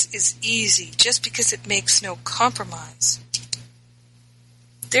course is easy just because it makes no compromise.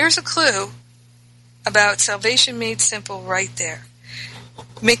 There's a clue about salvation made simple right there.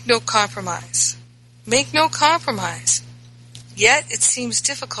 Make no compromise. Make no compromise. Yet it seems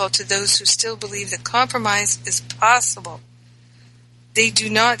difficult to those who still believe that compromise is possible. They do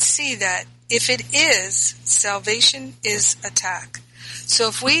not see that if it is, salvation is attack. So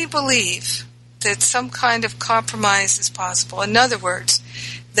if we believe that some kind of compromise is possible, in other words,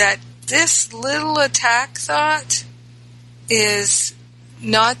 that this little attack thought is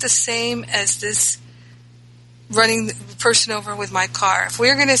not the same as this running the person over with my car. If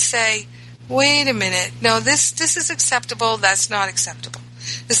we're going to say, wait a minute, no, this is acceptable, that's not acceptable.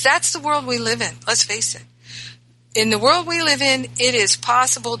 Because that's the world we live in, let's face it. In the world we live in, it is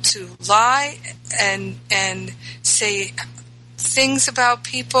possible to lie and say things about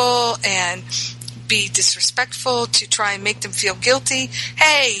people and be disrespectful to try and make them feel guilty.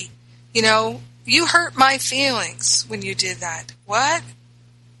 Hey, you hurt my feelings when you did that. What?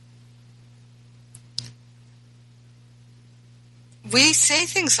 We say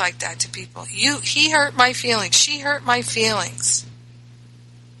things like that to people. He hurt my feelings. She hurt my feelings.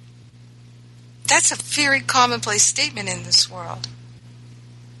 That's a very commonplace statement in this world.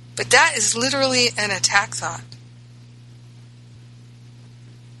 But that is literally an attack thought.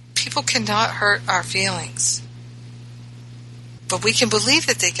 People cannot hurt our feelings. But we can believe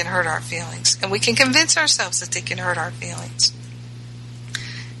that they can hurt our feelings. And we can convince ourselves that they can hurt our feelings.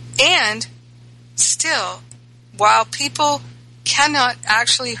 And still, while people cannot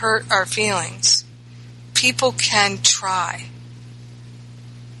actually hurt our feelings, people can try.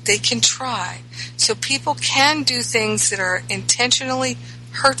 They can try. So people can do things that are intentionally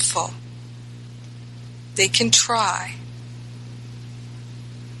hurtful. They can try.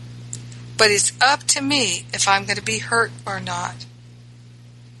 But it's up to me if I'm going to be hurt or not.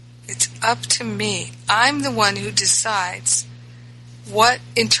 It's up to me. I'm the one who decides what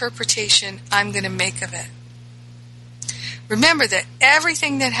interpretation I'm going to make of it. Remember that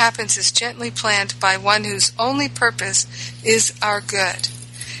everything that happens is gently planned by one whose only purpose is our good.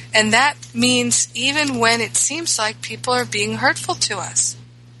 And that means even when it seems like people are being hurtful to us,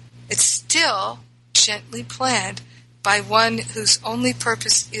 it's still gently planned by one whose only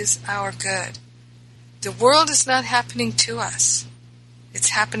purpose is our good. The world is not happening to us. It's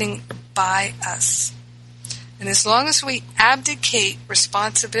happening by us. And as long as we abdicate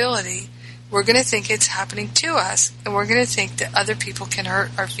responsibility, we're going to think it's happening to us, and we're going to think that other people can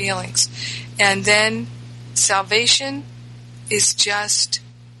hurt our feelings. And then salvation is just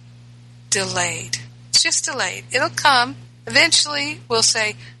delayed. It's just delayed. It'll come. Eventually, we'll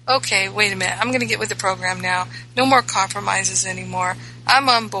say, okay, wait a minute, I'm going to get with the program now. No more compromises anymore. I'm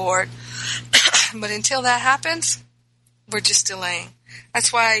on board. But until that happens, we're just delaying.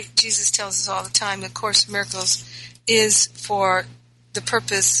 That's why Jesus tells us all the time the Course in Miracles is for the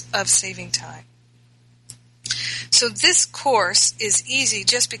purpose of saving time. So this course is easy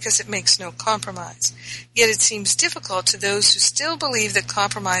just because it makes no compromise. Yet it seems difficult to those who still believe that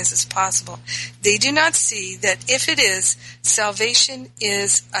compromise is possible. They do not see that if it is, salvation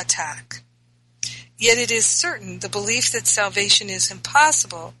is attack. Yet it is certain the belief that salvation is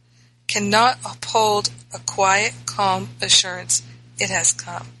impossible cannot uphold a quiet, calm assurance it has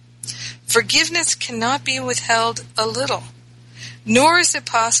come. Forgiveness cannot be withheld a little, nor is it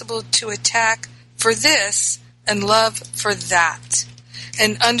possible to attack for this and love for that,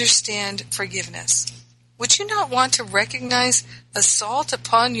 and understand forgiveness. Would you not want to recognize assault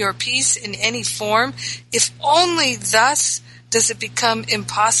upon your peace in any form, if only thus does it become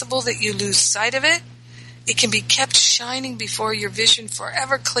impossible that you lose sight of it? It can be kept shining before your vision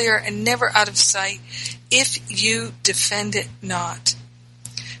forever clear and never out of sight if you defend it not.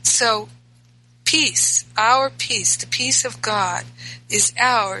 So, peace, our peace, the peace of God, is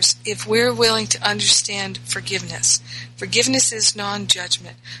ours if we're willing to understand forgiveness. Forgiveness is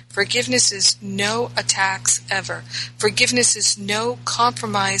non-judgment. Forgiveness is no attacks ever. Forgiveness is no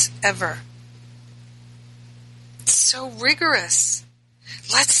compromise ever. It's so rigorous.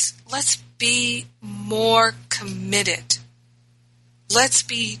 Let's be more committed. Let's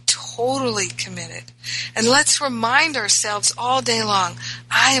be totally committed. And let's remind ourselves all day long,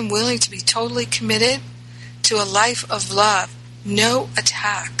 I am willing to be totally committed to a life of love, no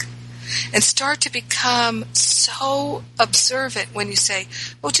attack. And start to become so observant when you say,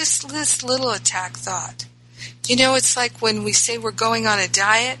 oh, just this little attack thought. You know, it's like when we say we're going on a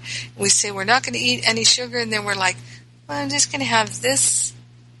diet, and we say we're not going to eat any sugar, and then we're like, well, I'm just going to have this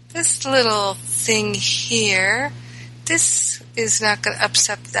little thing here. This is not going to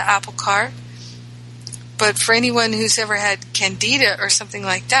upset the apple cart. But for anyone who's ever had candida or something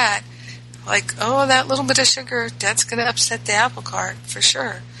like that, like, oh, that little bit of sugar, that's going to upset the apple cart for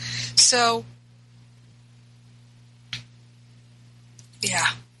sure. So, yeah.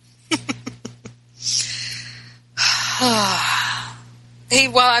 Hey,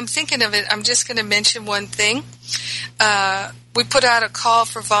 while I'm thinking of it, I'm just going to mention one thing. We put out a call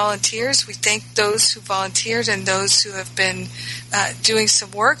for volunteers. We thank those who volunteered and those who have been doing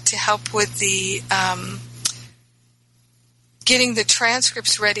some work to help with the getting the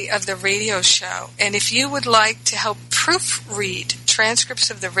transcripts ready of the radio show. And if you would like to help proofread transcripts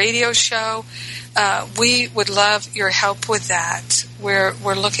of the radio show, we would love your help with that. We're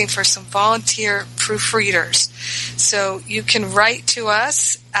looking for some volunteer proofreaders. So you can write to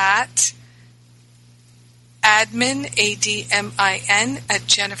us at admin, ADMIN, at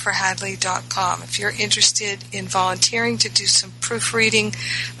jenniferhadley.com. If you're interested in volunteering to do some proofreading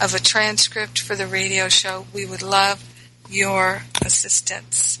of a transcript for the radio show, we would love your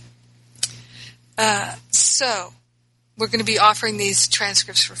assistance. So, we're going to be offering these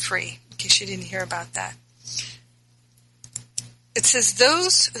transcripts for free, in case you didn't hear about that. It says,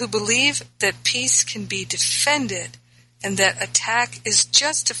 those who believe that peace can be defended and that attack is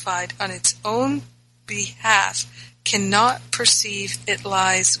justified on its own behalf cannot perceive it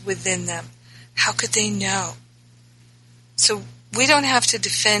lies within them. How could they know? So we don't have to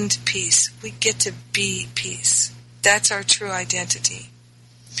defend peace. We get to be peace. That's our true identity.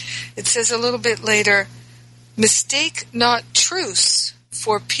 It says a little bit later, mistake not truce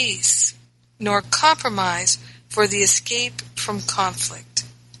for peace, nor compromise for the escape from conflict.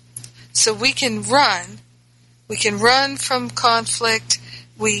 So we can run. We can run from conflict.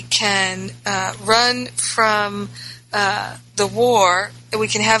 We can run from the war. We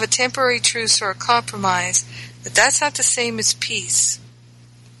can have a temporary truce or a compromise, but that's not the same as peace.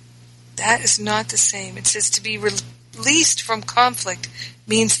 That is not the same. It says to be released from conflict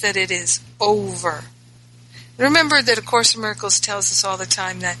means that it is over. Remember that A Course in Miracles tells us all the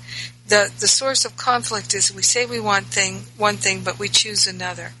time that the source of conflict is we say we want one thing, but we choose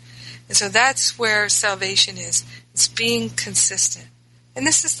another. And so that's where salvation is. It's being consistent. And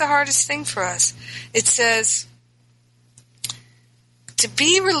this is the hardest thing for us. It says, to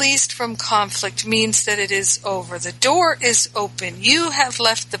be released from conflict means that it is over. The door is open. You have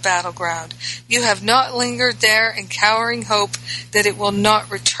left the battleground. You have not lingered there in cowering hope that it will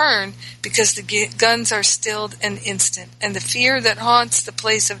not return, because the guns are stilled and instant, and the fear that haunts the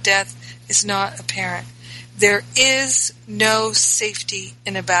place of death is not apparent. There is no safety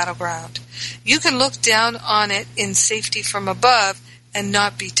in a battleground. You can look down on it in safety from above and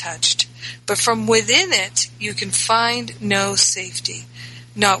not be touched. But from within it, you can find no safety.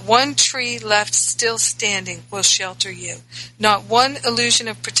 Not one tree left still standing will shelter you. Not one illusion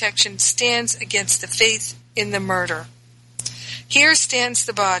of protection stands against the faith in the murder. Here stands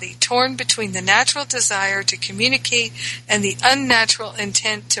the body, torn between the natural desire to communicate and the unnatural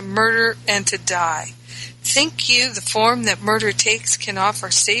intent to murder and to die. Think you the form that murder takes can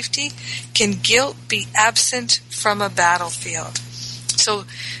offer safety? Can guilt be absent from a battlefield? So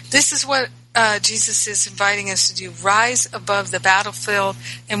this is what Jesus is inviting us to do. Rise above the battlefield,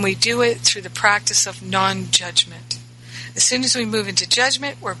 and we do it through the practice of non-judgment. As soon as we move into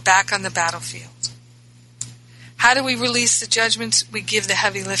judgment, we're back on the battlefield. How do we release the judgments? We give the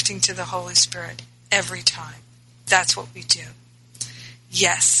heavy lifting to the Holy Spirit every time. That's what we do.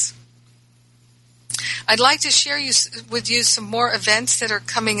 Yes. I'd like to share with you some more events that are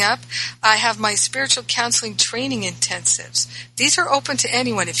coming up. I have my spiritual counseling training intensives. These are open to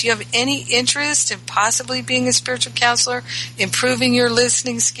anyone. If you have any interest in possibly being a spiritual counselor, improving your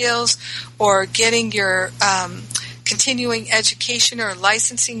listening skills, or getting your continuing education or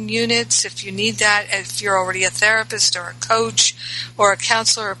licensing units, if you need that, if you're already a therapist or a coach or a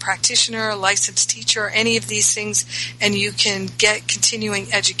counselor or a practitioner, a licensed teacher, or any of these things, and you can get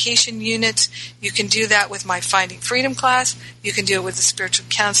continuing education units, you can do that with my Finding Freedom class. You can do it with the spiritual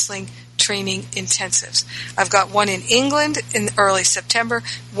counseling training intensives. I've got one in England in early September,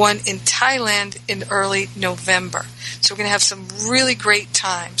 one in Thailand in early November. So we're going to have some really great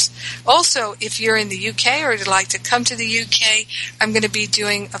times. Also, if you're in the UK or you'd like to come to the UK, I'm going to be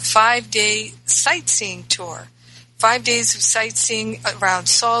doing a 5-day sightseeing tour. 5 days of sightseeing around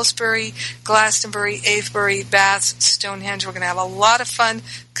Salisbury, Glastonbury, Avebury, Bath, Stonehenge. We're going to have a lot of fun.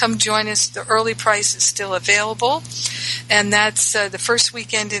 Come join us. The early price is still available. And that's the first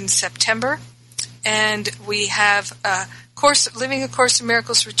weekend in September. And we have Living A Course in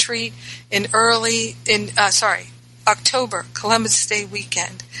Miracles retreat in October, Columbus Day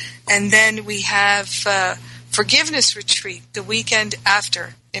weekend. And then we have Forgiveness retreat the weekend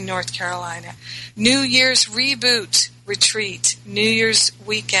after in North Carolina. New Year's Reboot retreat, New Year's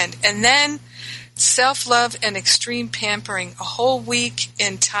weekend. And then Self-Love and Extreme Pampering, a whole week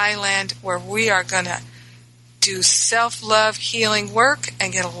in Thailand where we are going to do self-love healing work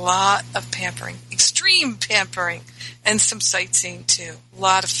and get a lot of pampering, extreme pampering, and some sightseeing too. A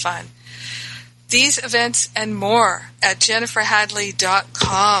lot of fun. These events and more at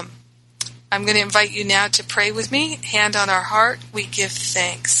JenniferHadley.com. I'm going to invite you now to pray with me. Hand on our heart, we give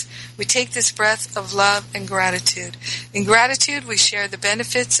thanks. We take this breath of love and gratitude. In gratitude, we share the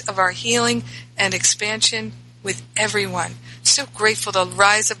benefits of our healing and expansion with everyone. So grateful to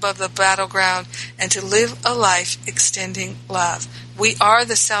rise above the battleground and to live a life extending love. We are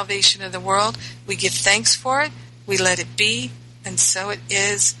the salvation of the world. We give thanks for it. We let it be, and so it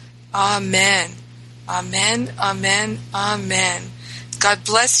is. Amen. Amen, amen, amen. God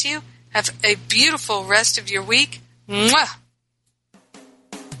bless you. Have a beautiful rest of your week. Mwah!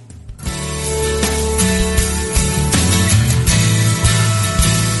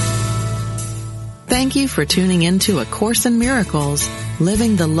 Thank you for tuning in to A Course in Miracles,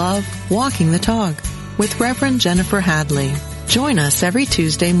 Living the Love, Walking the Talk, with Reverend Jennifer Hadley. Join us every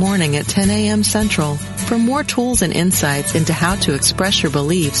Tuesday morning at 10 a.m. Central for more tools and insights into how to express your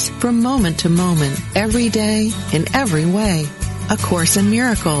beliefs from moment to moment, every day, in every way. A Course in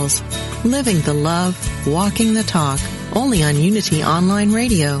Miracles, Living the Love, Walking the Talk, only on Unity Online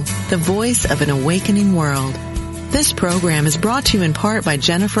Radio, the voice of an awakening world. This program is brought to you in part by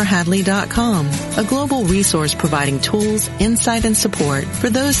JenniferHadley.com, a global resource providing tools, insight, and support for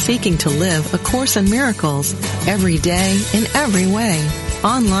those seeking to live A Course in Miracles every day in every way.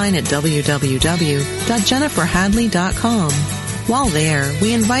 Online at www.JenniferHadley.com. While there,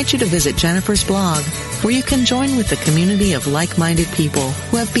 we invite you to visit Jennifer's blog, where you can join with the community of like-minded people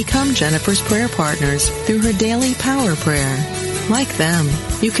who have become Jennifer's prayer partners through her daily power prayer. Like them,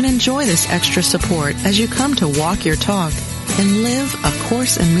 you can enjoy this extra support as you come to walk your talk and live A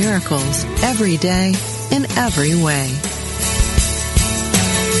Course in Miracles every day in every way.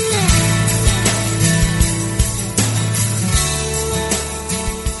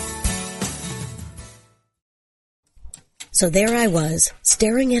 So there I was,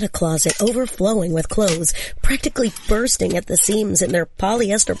 staring at a closet overflowing with clothes, practically bursting at the seams in their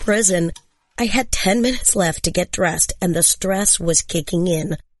polyester prison. I had 10 minutes left to get dressed, and the stress was kicking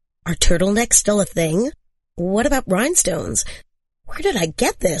in. Are turtlenecks still a thing? What about rhinestones? Where did I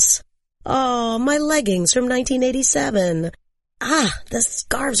get this? Oh, my leggings from 1987. The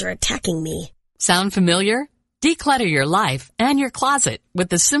scarves are attacking me. Sound familiar? Declutter your life and your closet with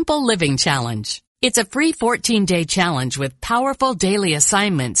the Simple Living Challenge. It's a free 14-day challenge with powerful daily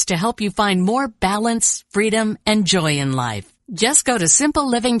assignments to help you find more balance, freedom, and joy in life. Just go to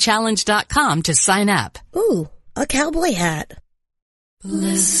simplelivingchallenge.com to sign up. Ooh, a cowboy hat.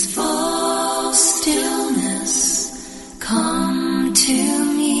 Blissful stillness, come to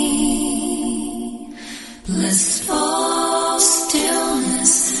me. Blissful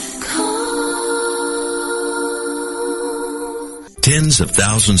stillness, come. Tens of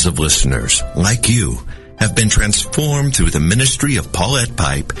thousands of listeners, like you, have been transformed through the ministry of Paulette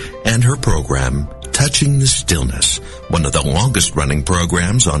Pipe and her program, Touching the Stillness, one of the longest-running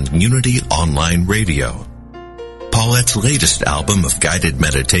programs on Unity Online Radio. Paulette's latest album of guided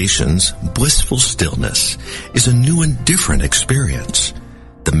meditations, Blissful Stillness, is a new and different experience.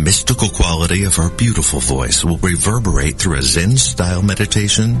 The mystical quality of her beautiful voice will reverberate through a Zen-style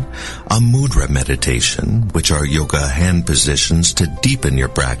meditation, a mudra meditation, which are yoga hand positions to deepen your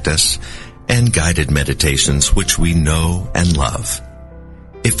practice, and guided meditations which we know and love.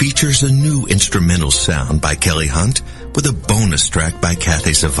 It features a new instrumental sound by Kelly Hunt with a bonus track by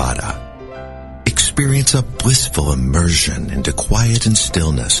Kathy Zavada. Experience a blissful immersion into quiet and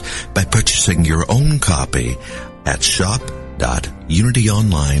stillness by purchasing your own copy at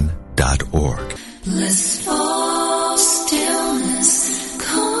shop.unityonline.org. Blissful stillness,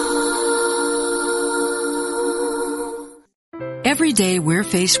 come. Every day we're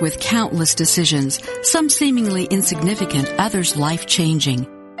faced with countless decisions, some seemingly insignificant, others life-changing.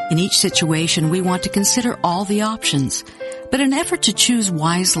 In each situation, we want to consider all the options. But in an effort to choose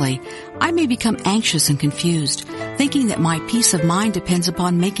wisely, I may become anxious and confused, thinking that my peace of mind depends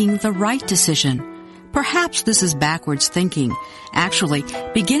upon making the right decision. Perhaps this is backwards thinking. Actually,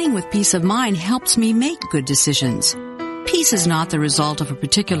 beginning with peace of mind helps me make good decisions. Peace is not the result of a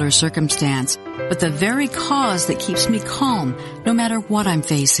particular circumstance, but the very cause that keeps me calm, no matter what I'm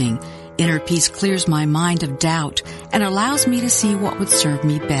facing. Inner peace clears my mind of doubt and allows me to see what would serve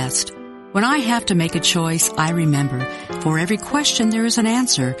me best. When I have to make a choice, I remember, for every question there is an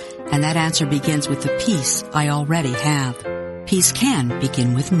answer, and that answer begins with the peace I already have. Peace can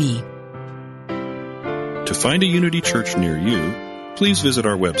begin with me. To find a Unity Church near you, please visit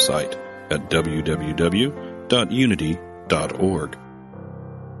our website at www.unity.org.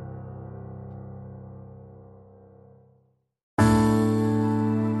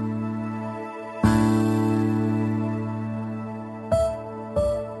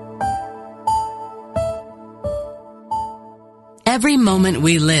 Every moment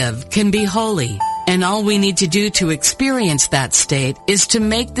we live can be holy, and all we need to do to experience that state is to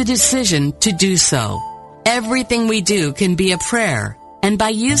make the decision to do so. Everything we do can be a prayer, and by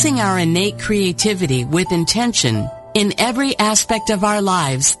using our innate creativity with intention in every aspect of our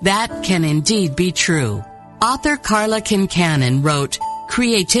lives, that can indeed be true. Author Carla Kincannon wrote,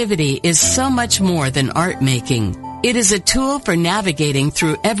 "Creativity is so much more than art making. It is a tool for navigating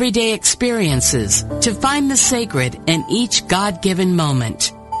through everyday experiences to find the sacred in each God-given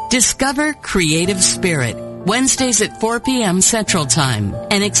moment." Discover Creative Spirit Wednesdays at 4 p.m. Central Time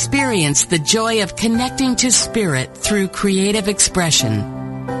and experience the joy of connecting to Spirit through creative expression.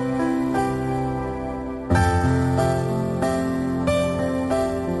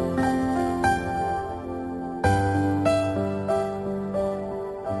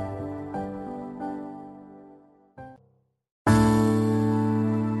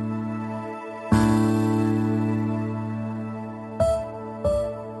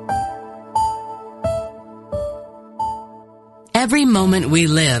 Every moment we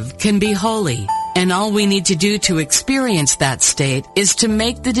live can be holy, and all we need to do to experience that state is to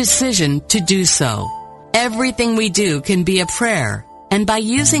make the decision to do so. Everything we do can be a prayer, and by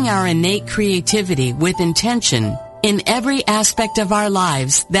using our innate creativity with intention in every aspect of our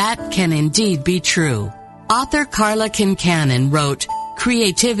lives, that can indeed be true. Author Carla Kincannon wrote,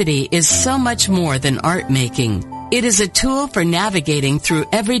 "Creativity is so much more than art making. It is a tool for navigating through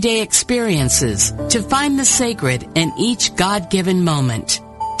everyday experiences to find the sacred in each God-given moment."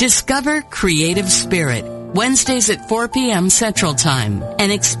 Discover Creative Spirit Wednesdays at 4 p.m. Central Time, and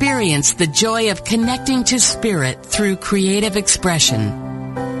experience the joy of connecting to Spirit through creative expression.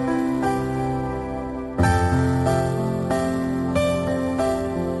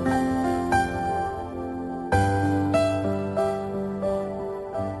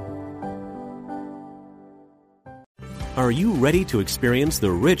 Are you ready to experience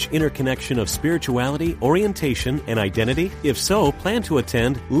the rich interconnection of spirituality, orientation, and identity? If so, plan to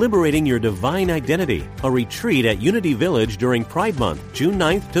attend Liberating Your Divine Identity, a retreat at Unity Village during Pride Month, June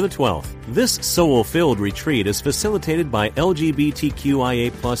 9th to the 12th. This soul-filled retreat is facilitated by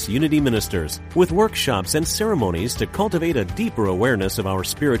LGBTQIA+ Unity ministers, with workshops and ceremonies to cultivate a deeper awareness of our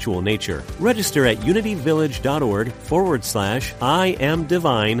spiritual nature. Register at unityvillage.org/I Am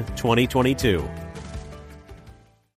Divine 2022.